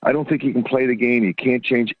 I don't think you can play the game. You can't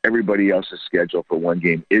change everybody else's schedule for one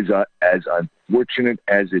game. Is as unfortunate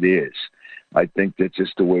as it is. I think that's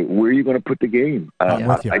just the way. Where are you going to put the game? I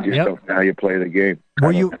just don't know how you play the game.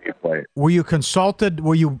 Were you consulted?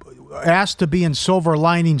 Were you asked to be in Silver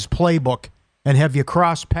Linings Playbook? And have you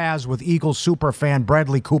crossed paths with Eagles superfan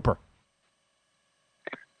Bradley Cooper?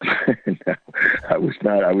 No, I was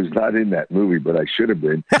not. I was not in that movie, but I should have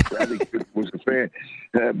been. Bradley Cooper was a fan.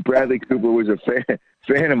 Bradley Cooper was a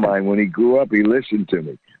fan of mine when he grew up. He listened to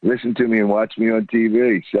me, and watched me on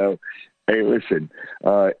TV. So, hey, listen,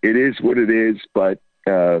 it is what it is. But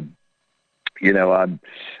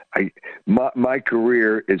my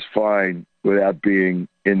career is fine without being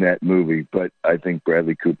in that movie. But I think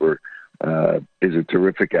Bradley Cooper is a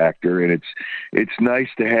terrific actor, and it's nice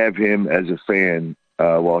to have him as a fan.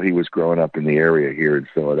 While he was growing up in the area here in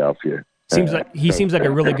Philadelphia. Seems like a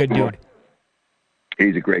really good dude.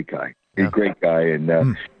 He's a great guy. He's a great guy,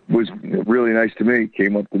 and was really nice to me.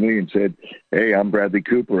 Came up to me and said, hey, I'm Bradley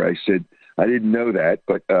Cooper. I said, I didn't know that,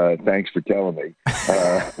 but thanks for telling me.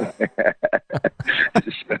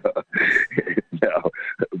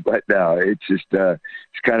 No, it's just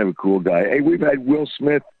it's kind of a cool guy. Hey, we've had Will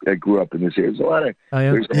Smith that grew up in this area.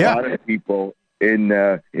 There's a lot of people in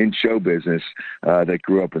show business that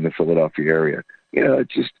grew up in the Philadelphia area. You know,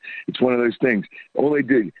 it's one of those things. All they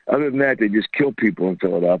did, other than that, they just kill people in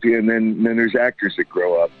Philadelphia, and then there's actors that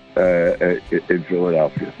grow up in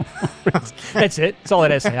Philadelphia. That's it. That's all that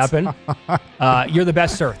has to happen. You're the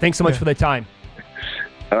best, sir. Thanks so much for the time.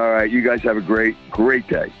 All right, you guys have a great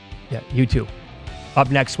day. Yeah, you too. Up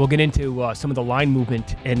next, we'll get into some of the line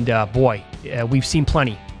movement, and we've seen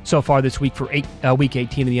plenty so far this week for Week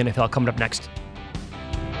 18 of the NFL. Coming up next.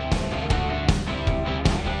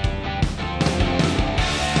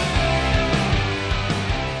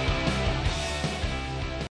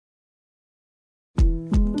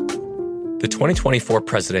 The 2024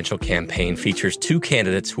 presidential campaign features two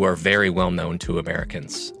candidates who are very well known to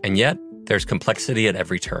Americans. And yet, there's complexity at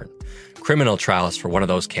every turn. Criminal trials for one of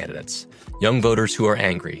those candidates. Young voters who are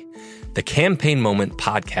angry. The Campaign Moment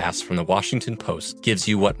podcast from the Washington Post gives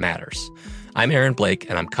you what matters. I'm Aaron Blake,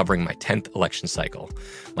 and I'm covering my 10th election cycle.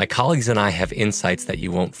 My colleagues and I have insights that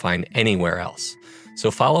you won't find anywhere else. So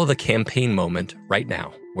follow the Campaign Moment right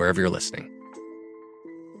now, wherever you're listening.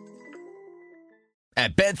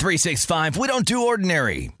 At Bet365, we don't do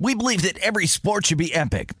ordinary. We believe that every sport should be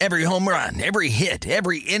epic. Every home run, every hit,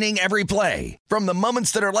 every inning, every play. From the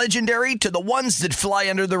moments that are legendary to the ones that fly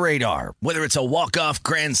under the radar. Whether it's a walk-off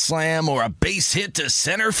grand slam or a base hit to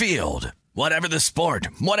center field. Whatever the sport,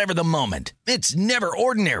 whatever the moment. It's never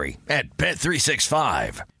ordinary at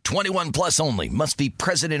Bet365. 21 plus only. Must be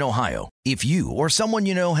present in Ohio. If you or someone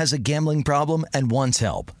you know has a gambling problem and wants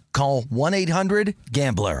help, call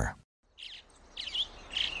 1-800-GAMBLER.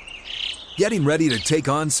 Getting ready to take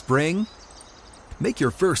on spring? Make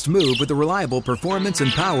your first move with the reliable performance and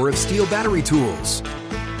power of Steel battery tools.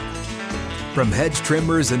 From hedge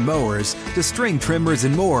trimmers and mowers to string trimmers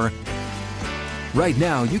and more, right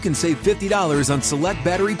now you can save $50 on select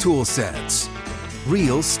battery tool sets.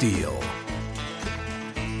 Real Steel.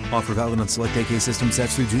 Offer valid on select AK system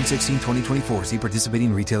sets through June 16, 2024. See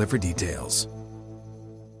participating retailer for details.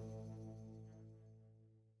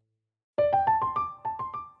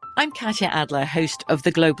 I'm Katya Adler, host of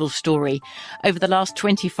The Global Story. Over the last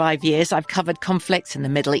 25 years, I've covered conflicts in the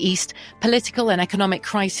Middle East, political and economic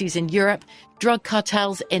crises in Europe, drug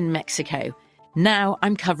cartels in Mexico. Now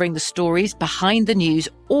I'm covering the stories behind the news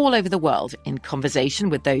all over the world in conversation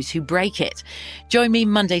with those who break it. Join me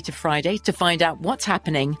Monday to Friday to find out what's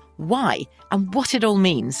happening, why, and what it all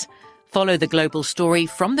means. Follow The Global Story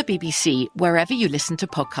from the BBC wherever you listen to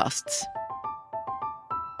podcasts.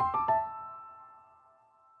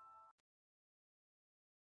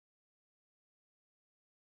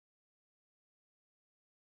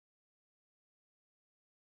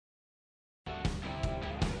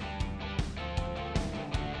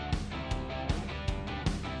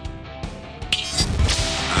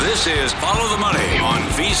 This is Follow the Money on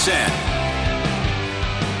VSiN.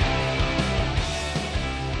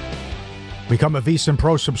 Become a VSiN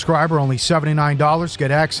Pro subscriber, only $79.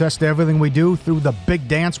 Get access to everything we do through the Big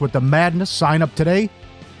Dance with the Madness. Sign up today.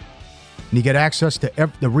 And you get access to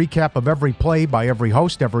the recap of every play by every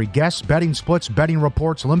host, every guest, betting splits, betting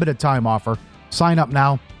reports, limited time offer. Sign up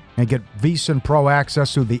now and get VSiN Pro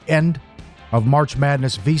access through the end of March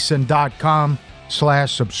Madness.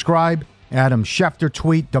 VSiN.com/subscribe. Adam Schefter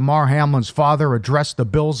tweet, Damar Hamlin's father addressed the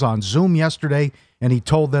Bills on Zoom yesterday, and he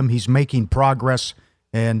told them he's making progress,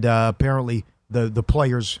 and apparently the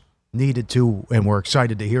players needed to, and we're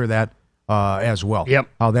excited to hear that as well. Yep.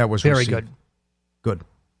 How that was very received. good. Good.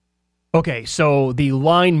 Okay, so the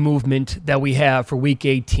line movement that we have for Week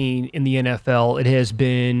 18 in the NFL, it has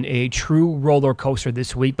been a true roller coaster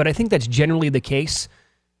this week, but I think that's generally the case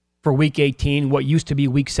for Week 18. What used to be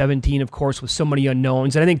Week 17, of course, with so many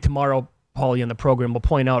unknowns, and I think tomorrow Paulie on the program will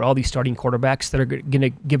point out all these starting quarterbacks that are going to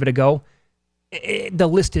give it a go. The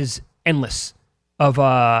list is endless of,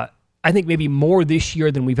 I think, maybe more this year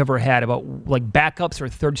than we've ever had about like backups or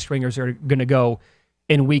third stringers are going to go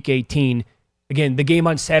in Week 18. Again, the game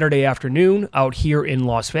on Saturday afternoon out here in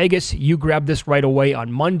Las Vegas. You grabbed this right away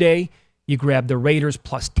on Monday. You grabbed the Raiders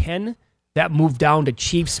plus 10. That moved down to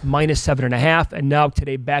Chiefs minus 7.5, and now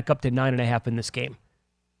today back up to 9.5 in this game.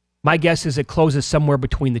 My guess is it closes somewhere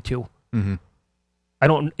between the two. Mm-hmm.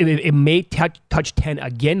 It may touch 10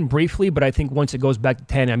 again briefly, but I think once it goes back to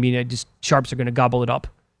 10, I mean, Sharps are going to gobble it up.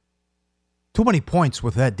 Too many points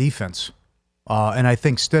with that defense, and I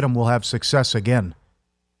think Stidham will have success again.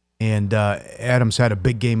 And Adams had a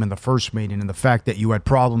big game in the first meeting, and the fact that you had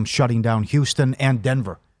problems shutting down Houston and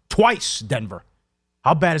Denver. Twice Denver.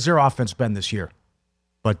 How bad has their offense been this year?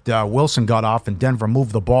 But Wilson got off, and Denver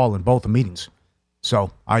moved the ball in both meetings.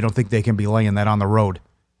 So I don't think they can be laying that on the road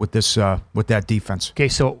with this with that defense. Okay,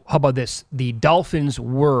 so how about this? The Dolphins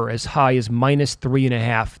were as high as minus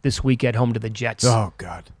 3.5 this week at home to the Jets. Oh,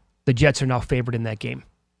 God. The Jets are now favored in that game.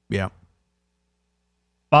 Yeah.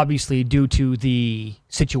 Obviously, due to the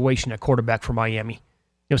situation at quarterback for Miami.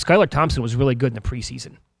 You know, Skylar Thompson was really good in the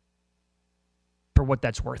preseason. For what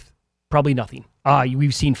that's worth. Probably nothing.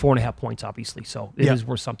 We've seen 4.5 points, obviously, so it is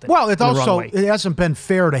worth something. Well, it hasn't been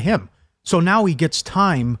fair to him. So now he gets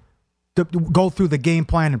time to go through the game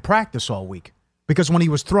plan and practice all week. Because when he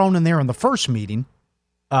was thrown in there in the first meeting,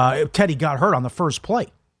 Teddy got hurt on the first play.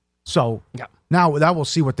 So now we'll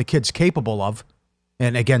see what the kid's capable of.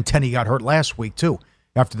 And again, Teddy got hurt last week too,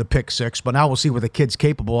 after the pick six. But now we'll see what the kid's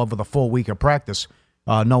capable of with a full week of practice,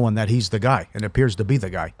 knowing that he's the guy and appears to be the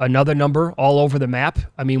guy. Another number all over the map.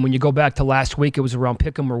 I mean, when you go back to last week, it was around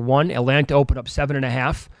Pick'em or 1. Atlanta opened up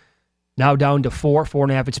 7.5. Now down to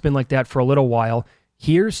 4.5. It's been like that for a little while.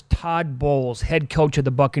 Here's Todd Bowles, head coach of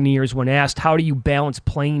the Buccaneers, when asked, how do you balance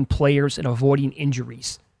playing players and avoiding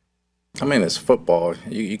injuries? I mean, it's football.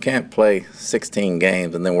 You can't play 16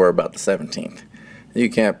 games and then worry about the 17th. You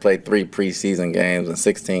can't play 3 preseason games and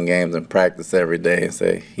 16 games and practice every day and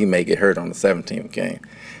say he may get hurt on the 17th game.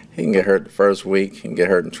 He can get hurt the first week, he can get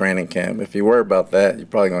hurt in training camp. If you worry about that, you're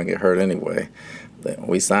probably going to get hurt anyway.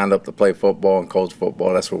 We signed up to play football and coach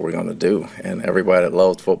football. That's what we're going to do. And everybody that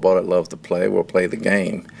loves football, that loves to play, will play the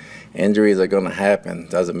game. Injuries are going to happen.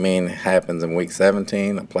 Doesn't mean it happens in week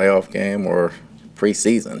 17, a playoff game, or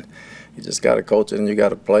preseason. You just got to coach it and you got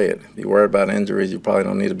to play it. If you worry about injuries, you probably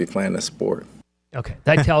don't need to be playing this sport. Okay,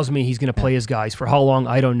 that tells me he's going to play his guys. For how long,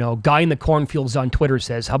 I don't know. Guy in the cornfields on Twitter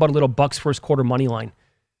says, how about a little Bucks first quarter money line?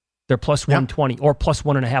 They're plus 120 or plus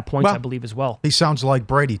 1.5 points, I believe, as well. He sounds like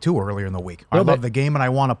Brady, too, earlier in the week. I love the game and I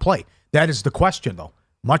want to play. That is the question, though.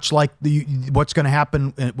 Much like what's going to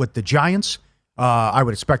happen with the Giants, I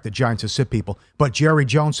would expect the Giants to sit people. But Jerry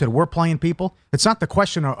Jones said, we're playing people. It's not the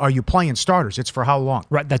question, are you playing starters? It's for how long.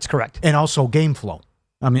 Right, that's correct. And also game flow.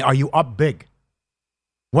 I mean, are you up big?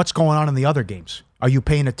 What's going on in the other games? Are you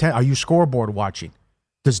paying attention? Are you scoreboard watching?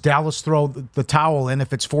 Does Dallas throw the towel in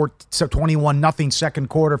if it's 21-0 second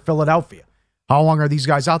quarter Philadelphia? How long are these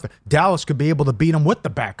guys out there? Dallas could be able to beat them with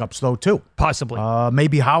the backups, though, too. Possibly.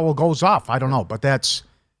 Maybe Howell goes off. I don't know. But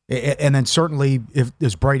And then certainly,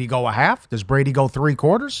 does Brady go a half? Does Brady go 3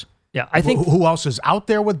 quarters? Yeah, I think. Who else is out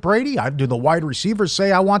there with Brady? Do the wide receivers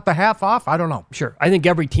say, I want the half off? I don't know. Sure. I think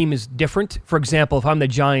every team is different. For example, if I'm the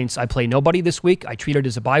Giants, I play nobody this week. I treat it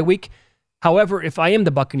as a bye week. However, if I am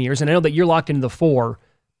the Buccaneers, and I know that you're locked into the 4,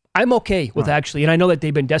 I'm okay with actually, and I know that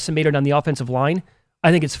they've been decimated on the offensive line.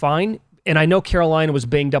 I think it's fine. And I know Carolina was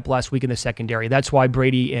banged up last week in the secondary. That's why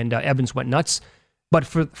Brady and Evans went nuts. But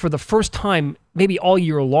for the first time, maybe all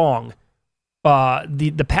year long,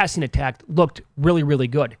 the passing attack looked really, really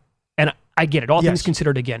good. And I get it, all things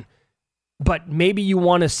considered again. But maybe you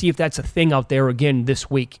want to see if that's a thing out there again this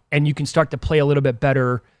week, and you can start to play a little bit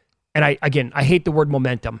better. And I hate the word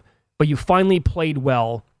momentum, but you finally played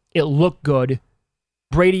well. It looked good.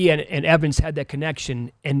 Brady and Evans had that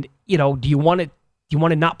connection. And, do you want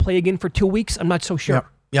to not play again for 2 weeks? I'm not so sure.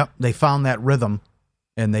 Yep. They found that rhythm,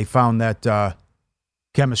 and they found that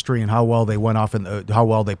chemistry and how well they went off how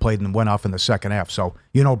well they played and went off in the second half. So,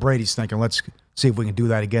 Brady's thinking, let's see if we can do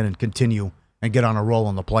that again and continue and get on a roll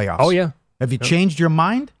in the playoffs. Oh, yeah. Have you changed your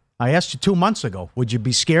mind? I asked you 2 months ago, would you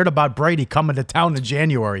be scared about Brady coming to town in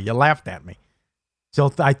January? You laughed at me.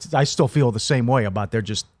 So I still feel the same way about they're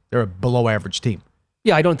a below average team.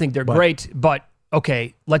 Yeah, I don't think they're great, but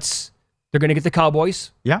okay, they're going to get the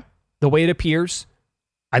Cowboys. Yeah. The way it appears,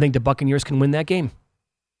 I think the Buccaneers can win that game.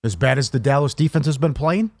 As bad as the Dallas defense has been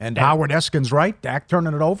playing, and Howard Eskin's right, Dak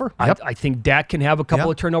turning it over. Yep. I think Dak can have a couple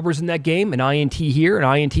of turnovers in that game, an INT here,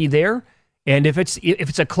 an INT there. And if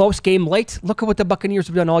it's a close game late, look at what the Buccaneers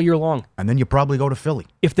have done all year long. And then you probably go to Philly.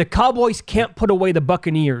 If the Cowboys can't put away the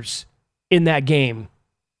Buccaneers in that game,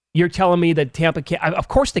 you're telling me that Tampa can't. Of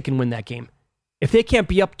course they can win that game. If they can't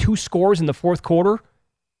be up 2 scores in the fourth quarter,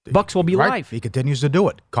 Bucs will be live. He continues to do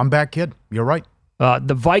it. Come back, kid. You're right.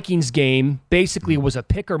 The Vikings game basically was a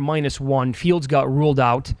pick or -1. Fields got ruled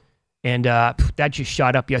out, and that just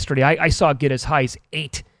shot up yesterday. I saw it get as high as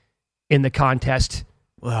 8 in the contest.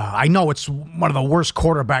 I know it's one of the worst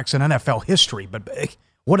quarterbacks in NFL history, but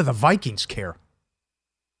what do the Vikings care?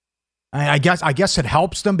 I guess it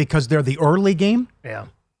helps them because they're the early game. Yeah.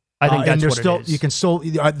 I think that's what it is. You can still.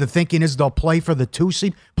 The thinking is they'll play for the 2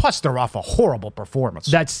 seed. Plus, they're off a horrible performance.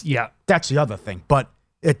 That's the other thing. But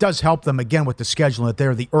it does help them again with the scheduling that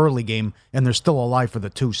they're the early game and they're still alive for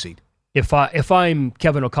the 2 seed. If I'm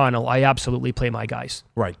Kevin O'Connell, I absolutely play my guys.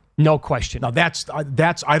 Right. No question. Now that's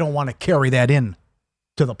I don't want to carry that in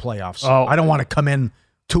to the playoffs. I don't want to come in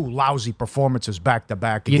 2 lousy performances back to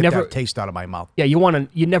back and get that taste out of my mouth. Yeah,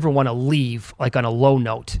 you never want to leave like on a low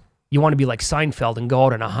note. You want to be like Seinfeld and go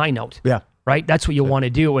out on a high note. Yeah. Right? That's what you want to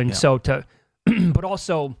do. And so but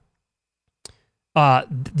also,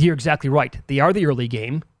 you're exactly right. They are the early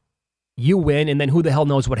game. You win, and then who the hell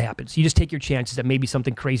knows what happens? You just take your chances that maybe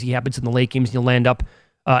something crazy happens in the late games and you'll end up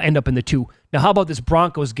in the 2. Now, how about this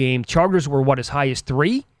Broncos game? Chargers were as high as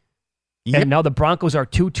 3? Yep. And now the Broncos are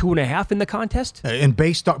 2.5 in the contest? And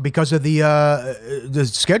because of the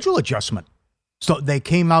schedule adjustment. So they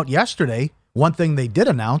came out yesterday. One thing they did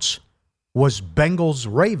announce was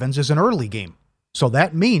Bengals-Ravens is an early game. So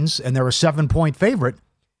that means, and they're a 7-point favorite,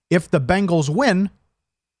 if the Bengals win,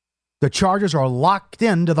 the Chargers are locked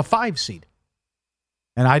into the 5 seed.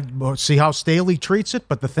 And I'd see how Staley treats it,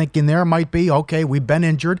 but the thinking there might be, okay, we've been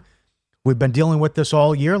injured. We've been dealing with this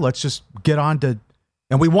all year. Let's just get on to,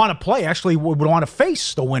 and we want to play. Actually, we want to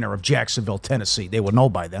face the winner of Jacksonville, Tennessee. They will know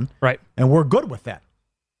by then. Right. And we're good with that.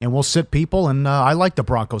 And we'll sit people, and I like the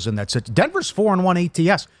Broncos in that situation. Denver's 4-1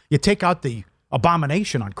 ATS. You take out the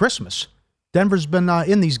abomination on Christmas. Denver's been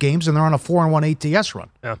in these games, and they're on a 4-1 ATS run.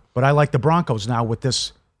 Yeah. But I like the Broncos now with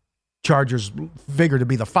this Chargers figure to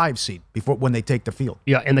be the 5 seed when they take the field.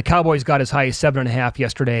 Yeah, and the Cowboys got as high as 7.5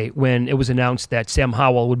 yesterday when it was announced that Sam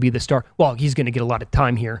Howell would be the star. Well, he's going to get a lot of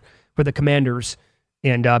time here for the Commanders.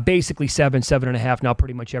 And basically 7.5 now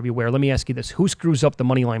pretty much everywhere. Let me ask you this. Who screws up the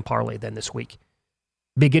moneyline parlay then this week?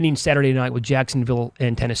 Beginning Saturday night with Jacksonville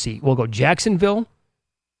and Tennessee. We'll go Jacksonville,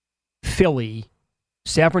 Philly,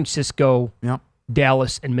 San Francisco,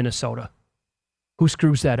 Dallas, and Minnesota. Who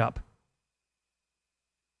screws that up?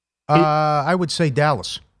 I would say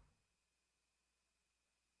Dallas.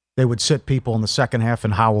 They would sit people in the second half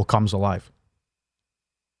and Howell comes alive.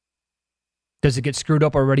 Does it get screwed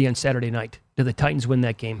up already on Saturday night? Do the Titans win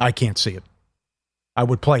that game? I can't see it. I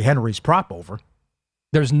would play Henry's prop over.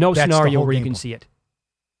 There's no scenario where you can see it.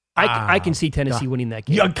 I can see Tennessee winning that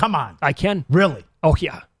game. Yeah, come on. I can. Really? Oh,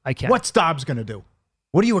 yeah, I can. What's Dobbs going to do?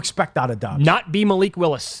 What do you expect out of Dobbs? Not be Malik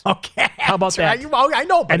Willis. Okay. How about that? I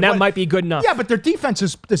know. And that might be good enough. Yeah, but their defense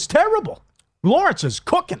is terrible. Lawrence is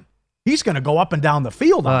cooking. He's going to go up and down the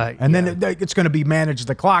field. Then it's going to be manage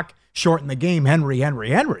the clock, shorten the game, Henry.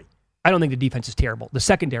 I don't think the defense is terrible. The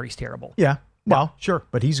secondary's terrible. Yeah. Well, sure,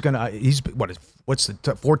 but he's what's the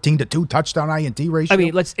 14-2 touchdown INT ratio? I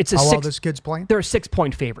mean, it's how well this kid's playing. They're a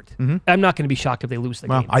 6-point favorite. Mm-hmm. I'm not going to be shocked if they lose the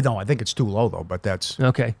game. I don't. I think it's too low though. But that's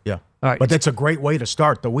okay. Yeah. All right. But that's a great way to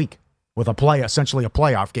start the week with essentially a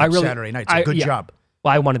playoff game Saturday night. It's a good job.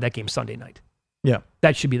 Well, I wanted that game Sunday night. Yeah.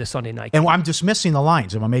 That should be the Sunday night game. And I'm dismissing the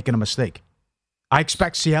Lions if I'm making a mistake. I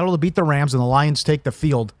expect Seattle to beat the Rams and the Lions take the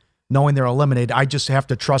field knowing they're eliminated. I just have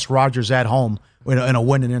to trust Rodgers at home in a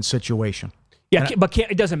win-and-in situation. Yeah, but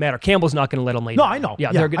it doesn't matter. Campbell's not going to let them lay down. No, I know.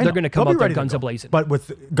 Yeah, they're going to come out there guns a-blazing. But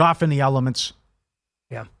with Goff in the elements,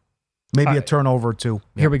 maybe a turnover or two.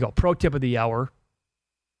 Here we go. Pro tip of the hour.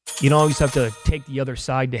 You don't always have to take the other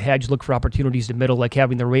side to hedge, look for opportunities to middle, like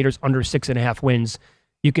having the Raiders under 6.5 wins.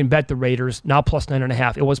 You can bet the Raiders, now plus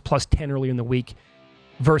 9.5. It was plus 10 earlier in the week,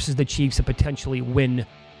 versus the Chiefs to potentially win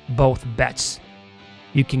both bets.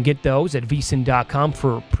 You can get those at vsin.com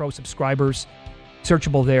for pro subscribers.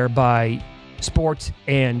 Searchable there by sports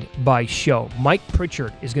and by show. Mike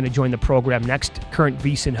Pritchard is going to join the program next. Current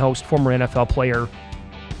VSiN host, former NFL player.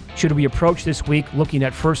 Should we approach this week looking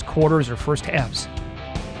at first quarters or first halves?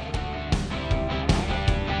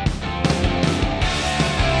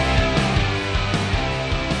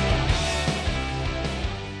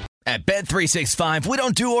 At Bet365, we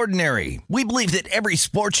don't do ordinary. We believe that every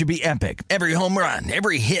sport should be epic. Every home run,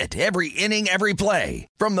 every hit, every inning, every play.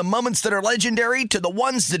 From the moments that are legendary to the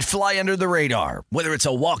ones that fly under the radar. Whether it's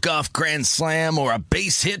a walk-off grand slam or a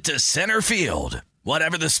base hit to center field.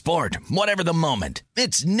 Whatever the sport, whatever the moment.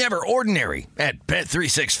 It's never ordinary at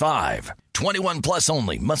Bet365. 21 plus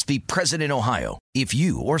only. Must be present in Ohio. If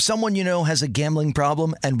you or someone you know has a gambling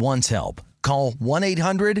problem and wants help, call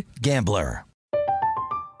 1-800-GAMBLER.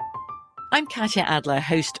 I'm Katya Adler,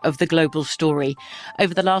 host of The Global Story.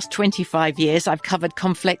 Over the last 25 years, I've covered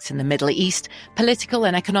conflicts in the Middle East, political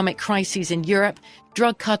and economic crises in Europe,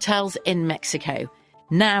 drug cartels in Mexico.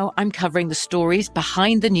 Now I'm covering the stories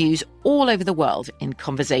behind the news all over the world in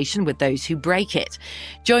conversation with those who break it.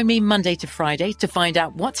 Join me Monday to Friday to find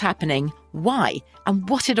out what's happening, why, and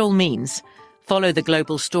what it all means. Follow The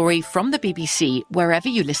Global Story from the BBC wherever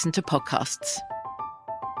you listen to podcasts.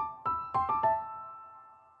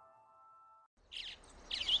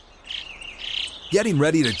 Getting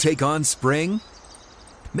ready to take on spring?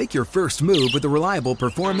 Make your first move with the reliable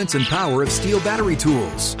performance and power of Steel battery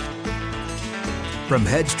tools. From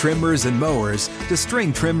hedge trimmers and mowers to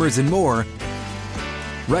string trimmers and more,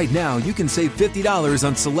 right now you can save $50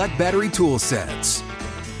 on select battery tool sets.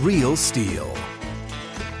 Real Steel.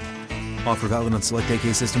 Offer valid on select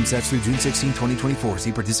AK system sets through June 16, 2024.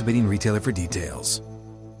 See participating retailer for details.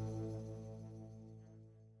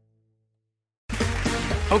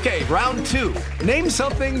 Okay, round two. Name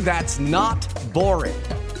something that's not boring.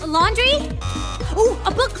 A laundry? Ooh, a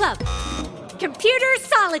book club. Computer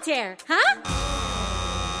solitaire, huh?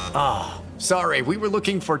 Ah, oh, sorry, we were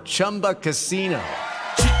looking for Chumba Casino.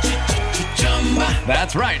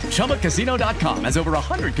 That's right, ChumbaCasino.com has over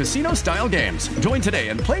 100 casino-style games. Join today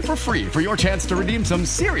and play for free for your chance to redeem some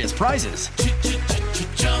serious prizes.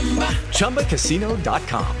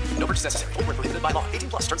 ChumbaCasino.com. No purchase necessary. Void where prohibited by law. 18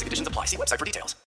 plus terms and conditions apply. See website for details.